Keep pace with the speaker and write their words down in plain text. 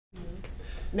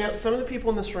Now, some of the people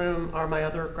in this room are my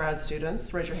other grad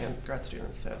students. Raise your hand, grad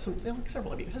students. So,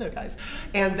 several of you. Hello, guys.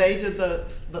 And they did the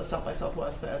South by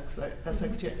Southwest, the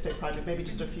TXST project. Maybe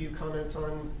just a few comments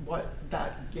on what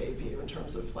that gave you in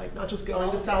terms of like not just going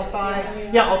to South by.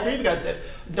 Yeah, all three of you guys did.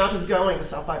 Not just going to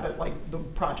South by, but like the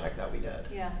project that we did.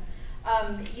 Yeah.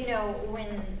 You know,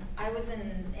 when I was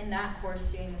in that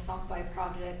course doing the South by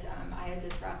project, I had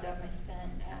just wrapped up my stint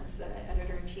as the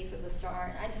editor-in-chief of the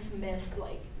Star, and I just missed,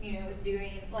 like, you know,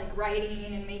 doing, like, writing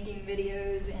and making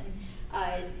videos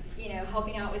and, you know,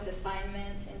 helping out with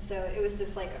assignments, and so it was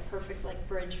just, like, a perfect, like,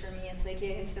 bridge for me. It's like,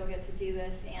 hey, I still get to do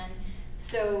this, and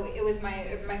so it was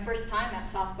my first time at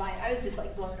South by, and I was just,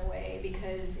 like, blown away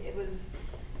because it was,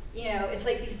 you know, it's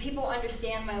like these people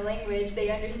understand my language. They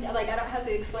understand, like, I don't have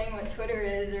to explain what Twitter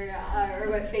is or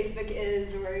what Facebook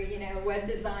is or, you know, web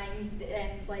design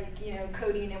and, like, you know,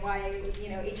 coding and why, you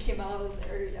know, HTML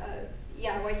or,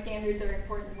 why standards are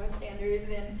important, web standards.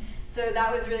 And so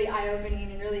that was really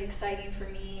eye-opening and really exciting for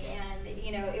me. And,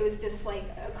 you know, it was just like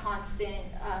a constant,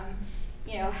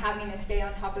 you know, having to stay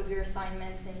on top of your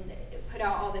assignments and put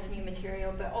out all this new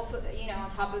material. But also, you know, on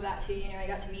top of that, too, you know, I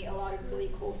got to meet a lot of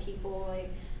really cool people,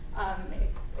 like,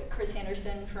 Chris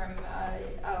Anderson from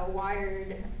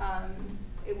Wired.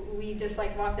 We just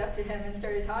like walked up to him and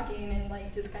started talking and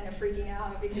like just kind of freaking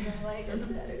out because I'm like, I'm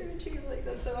the editor-in-chief, like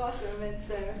that's so awesome. And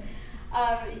so,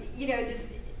 you know, just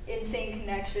insane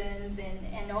connections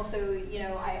and also, you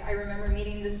know, I remember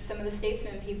meeting some of the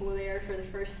Statesman people there for the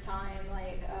first time,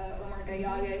 like Omar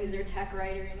Gallaga, who's their tech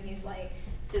writer, and he's like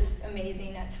just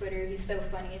amazing at Twitter. He's so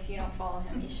funny. If you don't follow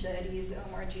him, you should. He's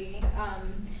Omar G.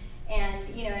 And,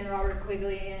 you know, and Robert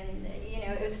Quigley, and, you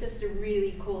know, it was just a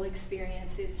really cool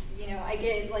experience. It's, you know, I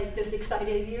get, like, just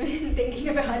excited even thinking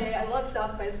about it. I love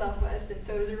South by Southwest, and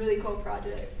so it was a really cool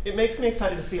project. It makes me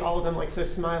excited to see all of them, like, so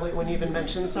smiley when you even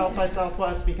mention South by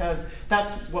Southwest, because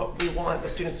that's what we want the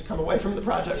students to come away from the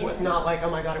project with, not like, oh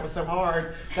my God, it was so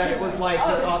hard, that it was, like,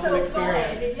 this awesome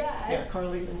experience. Yeah,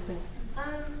 Carly, anything?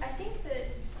 I think that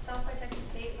South by Texas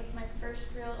State was my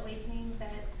first real awakening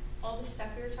that all the stuff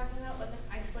we were talking about wasn't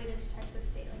isolated to Texas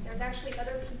State. Like, there was actually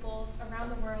other people around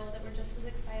the world that were just as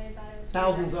excited about it as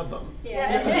thousands of them.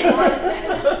 Yeah.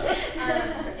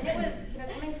 And it was, you know,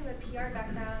 coming from a PR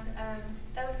background,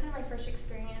 that was kind of my first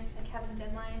experience, like having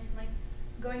deadlines and like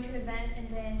going to an event and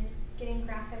then getting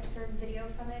graphics or video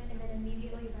from it and then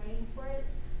immediately writing for it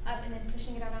and then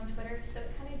pushing it out on Twitter. So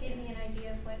it kind of gave me an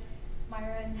idea of what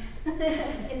Myra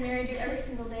and Mary do every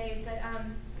single day, but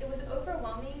it was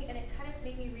overwhelming, and it kind of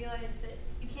made me realize that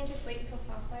you can't just wait until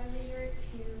South by later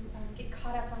to get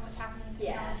caught up on what's happening in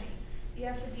technology. You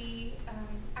have to be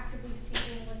actively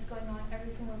seeking what's going on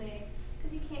every single day,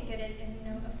 because you can't get it in, you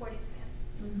know, a 4-day span.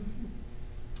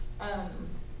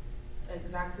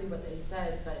 Exactly what they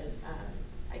said, but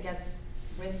I guess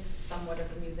with somewhat of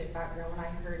a music background, when I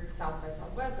heard South by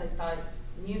Southwest, I thought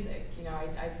music. You know,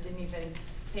 I didn't even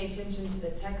pay attention to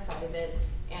the tech side of it.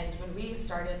 And when we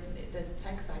started, the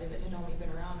tech side of it had only been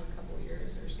around a couple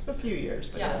years or so. A few years,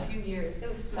 but yeah, a few years. It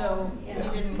was so we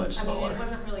didn't. Much smaller. I mean, it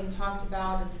wasn't really talked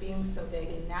about as being so big,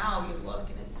 and now you look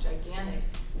and it's gigantic.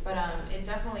 But it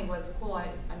definitely was cool.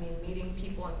 I mean, meeting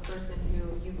people in person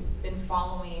who you've been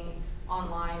following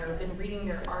online or been reading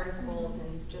their articles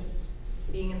and just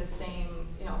being in the same,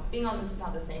 you know, being on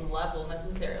not the same level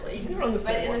necessarily, You're on the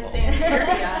same but in level. the same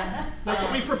area. That's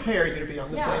what we prepare you to be on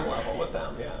the same level with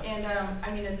them, And I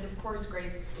mean, it's of course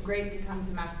great to come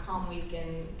to Mass Comm Week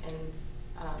and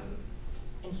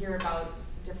hear about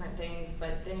different things,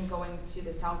 but then going to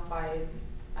the South by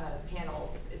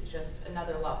panels is just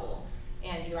another level,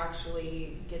 and you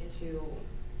actually get to,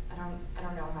 I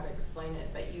don't know how to explain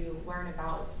it, but you learn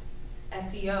about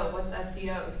SEO. What's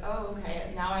SEO? Oh,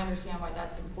 okay, now I understand why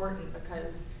that's important,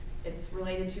 because it's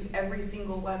related to every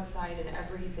single website and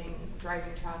everything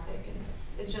driving traffic, and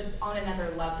it's just on another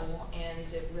level,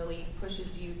 and it really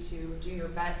pushes you to do your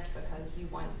best, because you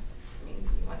want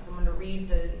someone to read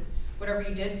whatever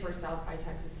you did for South by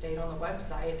Texas State on the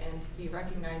website and be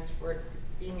recognized for it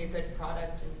being a good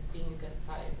product and being a good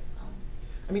site. So.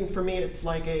 I mean, for me, it's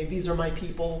like a these are my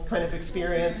people kind of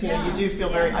experience. You know, you do feel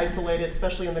very isolated,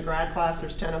 especially in the grad class.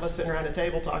 There's 10 of us sitting around a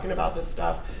table talking about this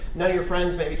stuff. None of your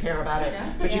friends maybe care about it,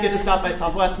 but you get to South by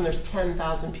Southwest and there's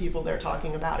 10,000 people there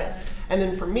talking about it. And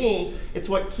then for me, it's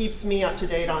what keeps me up to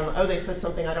date on, oh, they said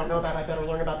something I don't know about, I better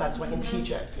learn about that so I can teach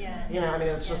it. You know, I mean,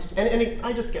 it's just,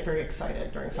 I just get very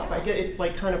excited during South by. It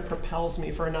like kind of propels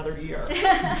me for another year.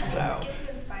 So. Gets you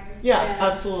inspired. Yeah,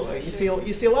 absolutely.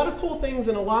 You see a lot of cool things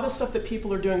and a lot of stuff that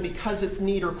people are doing because it's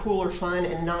neat or cool or fun,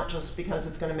 and not just because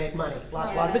it's going to make money. A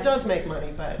lot of it does make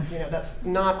money, but that's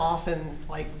not often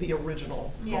like the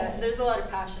original goal. There's a lot of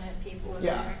passionate people in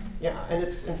there. Yeah, and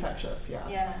it's infectious. Yeah.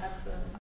 Yeah, absolutely.